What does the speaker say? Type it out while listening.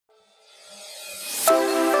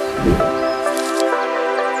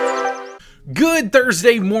Good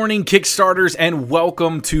Thursday morning, Kickstarters, and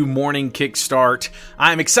welcome to Morning Kickstart.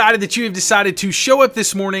 I'm excited that you have decided to show up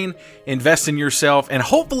this morning, invest in yourself, and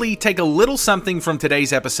hopefully take a little something from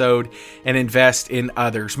today's episode and invest in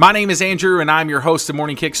others. My name is Andrew, and I'm your host of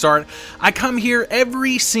Morning Kickstart. I come here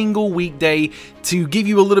every single weekday to give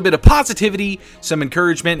you a little bit of positivity, some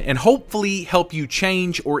encouragement, and hopefully help you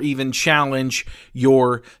change or even challenge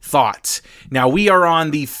your thoughts. Now, we are on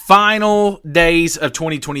the final days of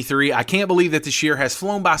 2023. I can't believe that this year has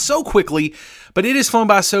flown by so quickly, but it has flown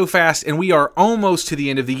by so fast, and we are almost to the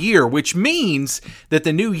end of the year, which means that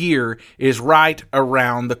the new year is right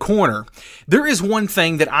around the corner. There is one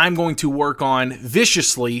thing that I'm going to work on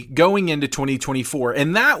viciously going into 2024,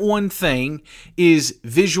 and that one thing is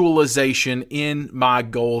visualization in my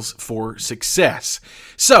goals for success.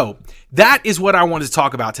 So, that is what I want to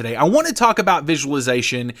talk about today. I want to talk about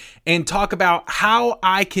visualization and talk about how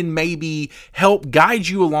I can maybe help guide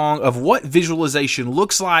you along of what visualization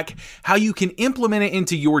looks like, how you can implement it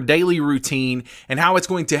into your daily routine, and how it's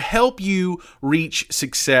going to help you reach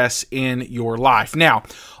success in your life. Now,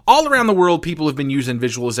 all around the world, people have been using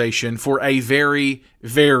visualization for a very,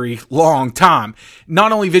 very long time.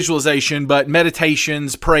 Not only visualization, but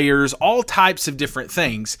meditations, prayers, all types of different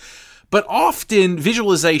things. But often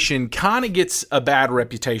visualization kind of gets a bad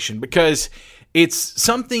reputation because it's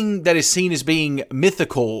something that is seen as being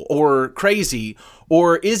mythical or crazy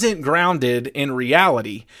or isn't grounded in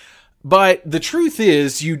reality. But the truth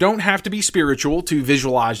is, you don't have to be spiritual to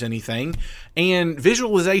visualize anything, and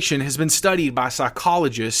visualization has been studied by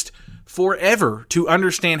psychologists forever to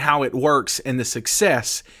understand how it works and the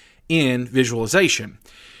success in visualization.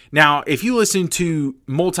 Now, if you listen to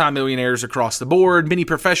multimillionaires across the board, many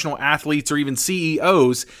professional athletes, or even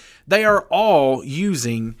CEOs, they are all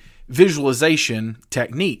using visualization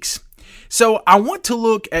techniques. So I want to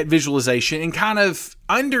look at visualization and kind of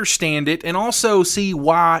understand it and also see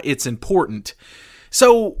why it's important.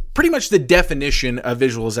 So pretty much the definition of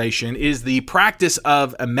visualization is the practice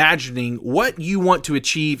of imagining what you want to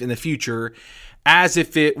achieve in the future as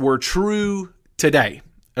if it were true today.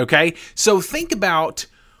 Okay? So think about,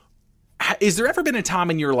 is there ever been a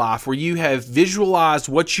time in your life where you have visualized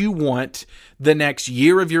what you want the next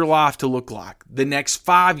year of your life to look like, the next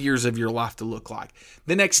 5 years of your life to look like,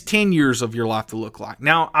 the next 10 years of your life to look like?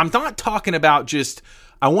 Now, I'm not talking about just,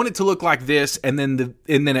 I want it to look like this and then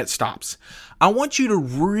it stops. I want you to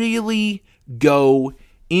really go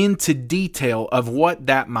into detail of what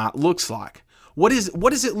that might looks like. What does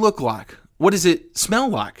it look like? What does it smell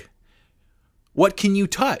like? What can you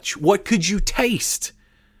touch? What could you taste?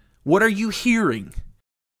 What are you hearing?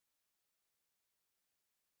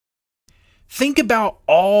 Think about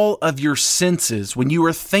all of your senses when you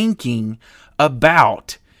are thinking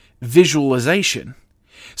about visualization.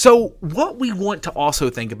 So what we want to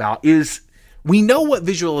also think about is, we know what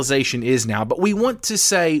visualization is now, but we want to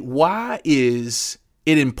say, why is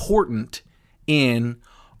it important in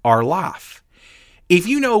our life? If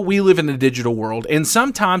you know, we live in a digital world, and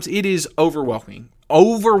sometimes it is overwhelming.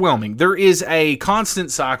 There is a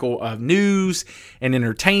constant cycle of news and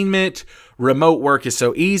entertainment. Remote work is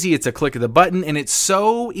so easy. It's a click of the button, and it's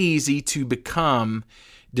so easy to become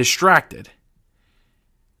distracted.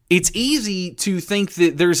 It's easy to think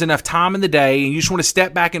that there's enough time in the day and you just want to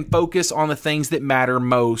step back and focus on the things that matter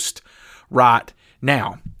most right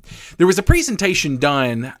now. There was a presentation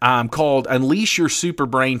done called Unleash Your Super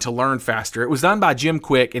Brain to Learn Faster. It was done by Jim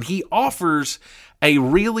Quick, and he offers a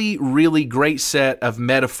really, really great set of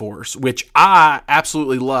metaphors, which I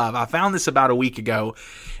absolutely love. I found this about a week ago,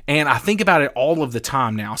 and I think about it all of the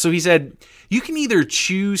time now. So he said, you can either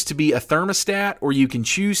choose to be a thermostat or you can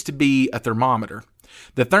choose to be a thermometer.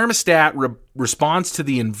 The thermostat responds to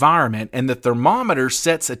the environment, and the thermometer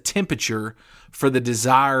sets a temperature for the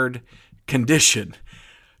desired condition.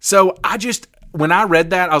 So when I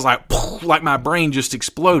read that, I was like my brain just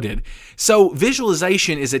exploded. So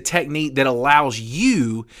visualization is a technique that allows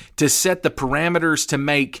you to set the parameters to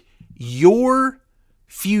make your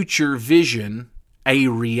future vision a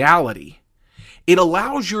reality. It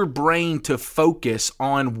allows your brain to focus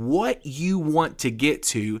on what you want to get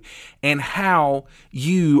to and how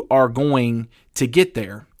you are going to get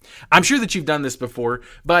there. I'm sure that you've done this before,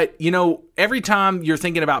 but every time you're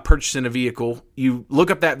thinking about purchasing a vehicle, you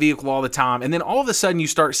look up that vehicle all the time, and then all of a sudden you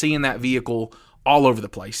start seeing that vehicle all over the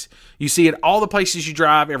place. You see it all the places you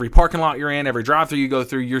drive, every parking lot you're in, every drive-through you go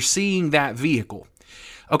through, you're seeing that vehicle.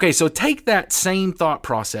 Okay, so take that same thought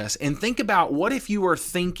process and think about what if you are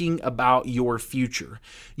thinking about your future?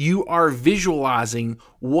 You are visualizing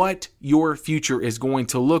what your future is going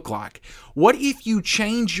to look like. What if you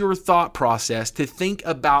change your thought process to think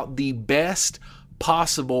about the best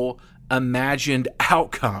possible imagined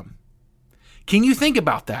outcome? Can you think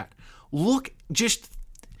about that?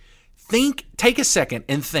 Take a second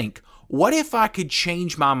and think, what if I could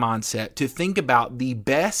change my mindset to think about the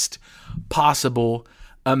best possible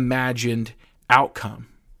imagined outcome?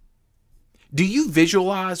 Do you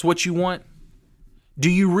visualize what you want? Do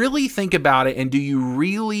you really think about it, and do you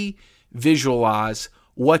really visualize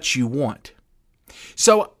what you want?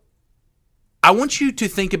 So I want you to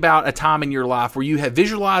think about a time in your life where you have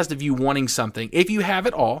visualized of you wanting something. If you have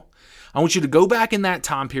it all, I want you to go back in that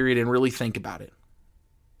time period and really think about it.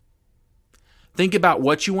 Think about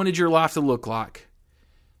what you wanted your life to look like,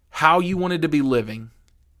 how you wanted to be living,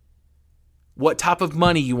 what type of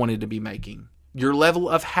money you wanted to be making, your level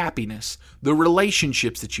of happiness, the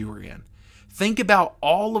relationships that you were in. Think about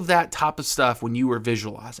all of that type of stuff when you were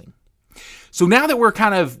visualizing. So now that we're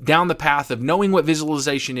kind of down the path of knowing what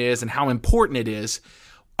visualization is and how important it is,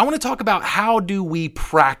 I want to talk about how do we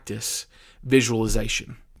practice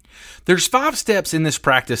visualization. There's 5 steps in this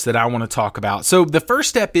practice that I want to talk about. So the first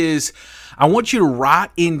step is I want you to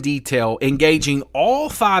write in detail, engaging all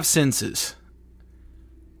 5 senses.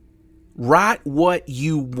 Write what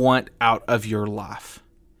you want out of your life.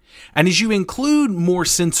 And as you include more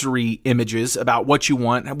sensory images about what you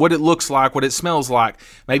want, what it looks like, what it smells like,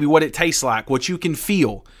 maybe what it tastes like, what you can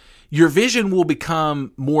feel, your vision will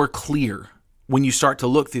become more clear when you start to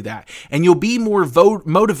look through that. And you'll be more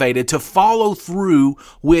motivated to follow through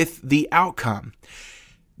with the outcome.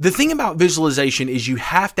 The thing about visualization is you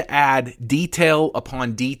have to add detail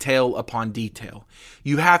upon detail upon detail.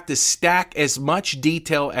 You have to stack as much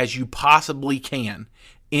detail as you possibly can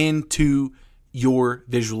into your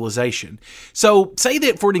visualization. So say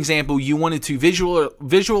that, for an example, you wanted to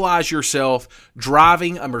visualize yourself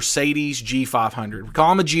driving a Mercedes G500. We call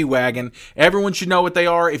them a G-Wagon. Everyone should know what they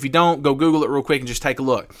are. If you don't, go Google it real quick and just take a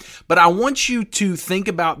look. But I want you to think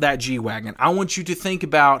about that G-Wagon. I want you to think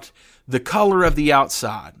about the color of the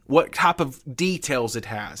outside, what type of details it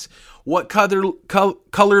has, what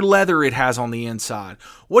color leather it has on the inside.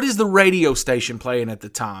 What is the radio station playing at the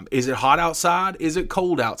time? Is it hot outside? Is it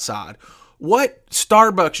cold outside? What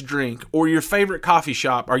Starbucks drink or your favorite coffee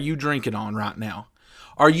shop are you drinking on right now?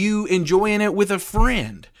 Are you enjoying it with a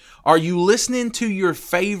friend? Are you listening to your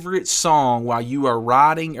favorite song while you are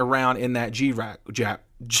riding around in that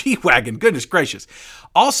G-Wagon? Goodness gracious.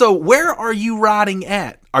 Also, where are you riding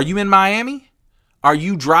at? Are you in Miami? Are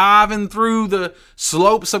you driving through the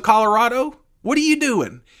slopes of Colorado? What are you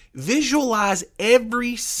doing? Visualize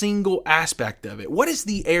every single aspect of it. What does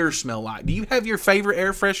the air smell like? Do you have your favorite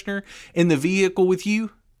air freshener in the vehicle with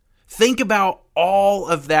you? Think about all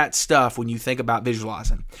of that stuff when you think about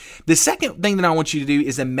visualizing. The second thing that I want you to do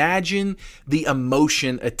is imagine the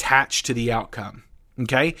emotion attached to the outcome.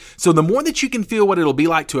 Okay? So the more that you can feel what it'll be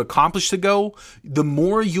like to accomplish the goal, the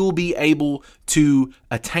more you'll be able to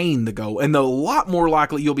attain the goal, and the lot more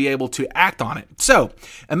likely you'll be able to act on it. So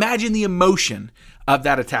imagine the emotion of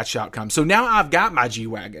that attached outcome. So now I've got my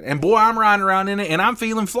G-Wagon, and boy, I'm riding around in it and I'm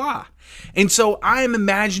feeling fly. And so I am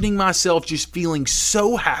imagining myself just feeling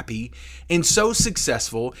so happy and so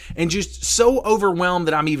successful and just so overwhelmed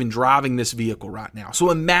that I'm even driving this vehicle right now. So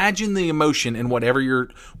imagine the emotion in whatever you're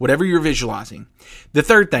visualizing. The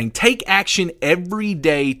third thing, take action every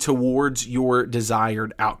day towards your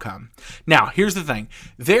desired outcome. Now, here's the thing.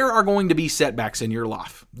 There are going to be setbacks in your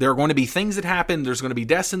life. There are going to be things that happen. There's going to be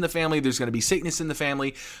deaths in the family. There's going to be sickness in the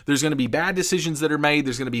family. There's going to be bad decisions that are made.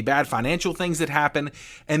 There's going to be bad financial things that happen.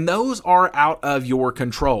 And those are out of your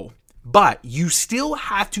control. But you still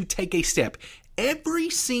have to take a step every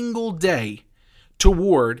single day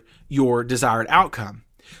toward your desired outcome.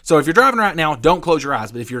 So if you're driving right now, don't close your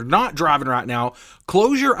eyes. But if you're not driving right now,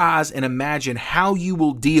 close your eyes and imagine how you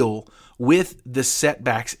will deal with the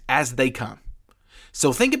setbacks as they come.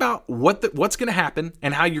 So think about what's going to happen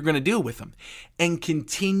and how you're going to deal with them, and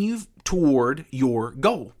continue toward your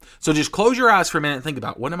goal. So just close your eyes for a minute and think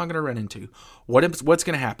about, what am I going to run into? What's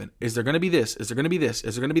going to happen? Is there going to be this? Is there going to be this?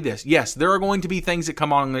 Is there going to be this? Yes, there are going to be things that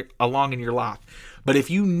come along in your life. But if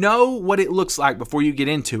you know what it looks like before you get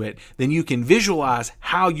into it, then you can visualize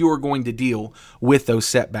how you're going to deal with those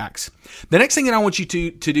setbacks. The next thing that I want you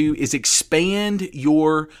to do is expand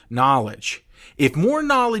your knowledge. If more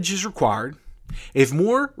knowledge is required, if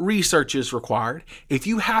more research is required, if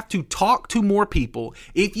you have to talk to more people,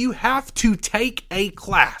 if you have to take a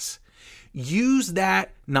class, use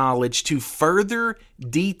that knowledge to further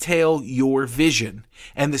detail your vision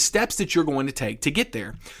and the steps that you're going to take to get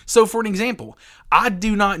there. So for an example, I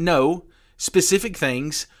do not know specific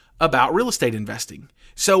things about real estate investing.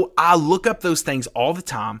 So I look up those things all the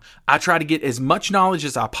time. I try to get as much knowledge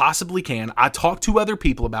as I possibly can. I talk to other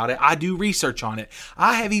people about it. I do research on it.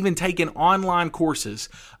 I have even taken online courses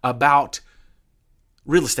about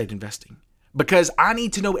real estate investing because I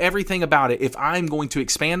need to know everything about it if I'm going to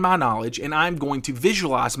expand my knowledge and I'm going to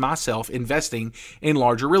visualize myself investing in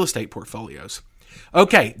larger real estate portfolios.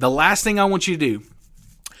 Okay, the last thing I want you to do,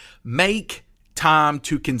 make time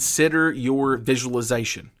to consider your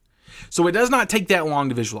visualization. So it does not take that long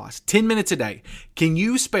to visualize. 10 minutes a day. Can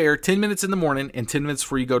you spare 10 minutes in the morning and 10 minutes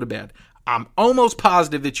before you go to bed? I'm almost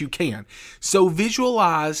positive that you can. So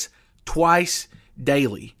visualize twice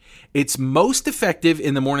daily. It's most effective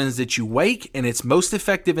in the mornings that you wake, and it's most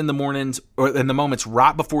effective in the mornings or in the moments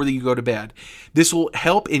right before you go to bed. This will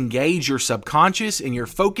help engage your subconscious and your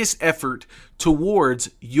focused effort towards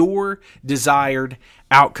your desired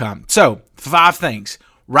outcome. So 5 things.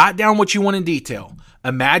 Write down what you want in detail.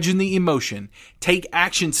 Imagine the emotion. Take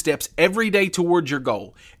action steps every day towards your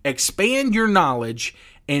goal. Expand your knowledge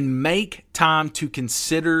and make time to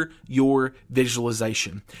consider your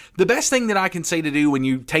visualization. The best thing that I can say to do when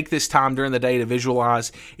you take this time during the day to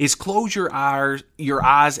visualize is close your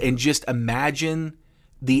eyes and just imagine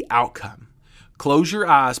the outcome. Close your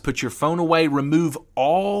eyes, put your phone away, remove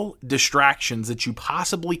all distractions that you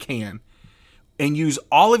possibly can, and use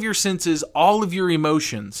all of your senses, all of your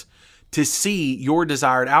emotions to see your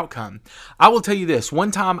desired outcome. I will tell you this.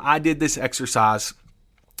 One time I did this exercise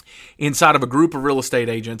inside of a group of real estate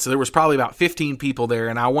agents. So there was probably about 15 people there,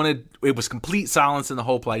 and it was complete silence in the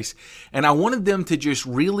whole place. And I wanted them to just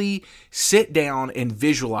really sit down and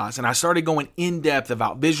visualize. And I started going in depth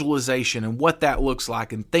about visualization and what that looks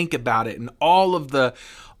like and think about it and all of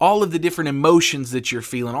the different emotions that you're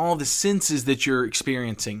feeling, all of the senses that you're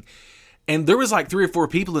experiencing. And there was like 3 or 4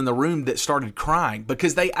 people in the room that started crying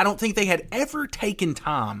because I don't think they had ever taken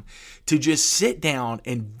time to just sit down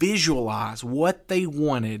and visualize what they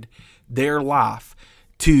wanted their life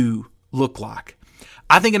to look like.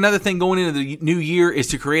 I think another thing going into the new year is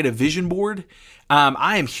to create a vision board.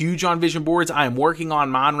 I am huge on vision boards. I am working on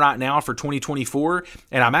mine right now for 2024,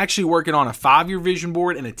 and I'm actually working on a 5-year vision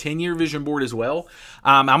board and a 10-year vision board as well.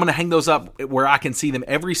 I'm going to hang those up where I can see them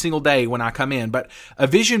every single day when I come in. But a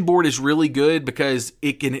vision board is really good because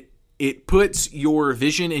it puts your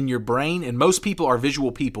vision in your brain, and most people are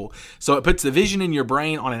visual people. So it puts the vision in your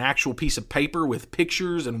brain on an actual piece of paper with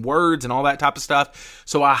pictures and words and all that type of stuff.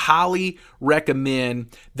 So I highly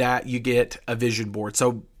recommend that you get a vision board.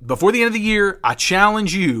 So before the end of the year, I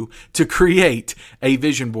challenge you to create a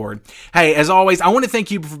vision board. Hey, as always, I want to thank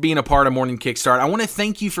you for being a part of Morning Kickstart. I want to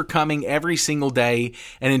thank you for coming every single day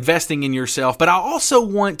and investing in yourself, but I also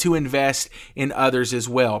want to invest in others as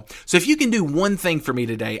well. So if you can do one thing for me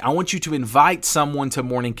today, I want you to invite someone to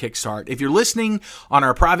Morning Kickstart. If you're listening on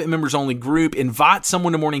our private members only group, invite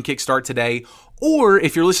someone to Morning Kickstart today. Or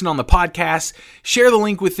if you're listening on the podcast, share the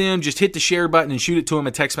link with them. Just hit the share button and shoot it to them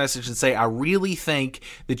a text message and say, I really think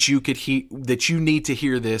that you need to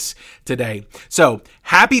hear this today. So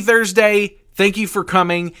happy Thursday. Thank you for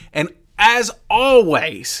coming. And as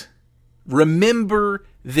always, remember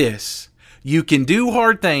this. You can do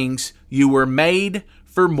hard things. You were made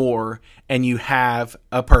for more, and you have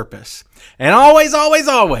a purpose. And always, always,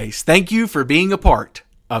 always, thank you for being a part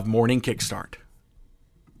of Morning Kickstart.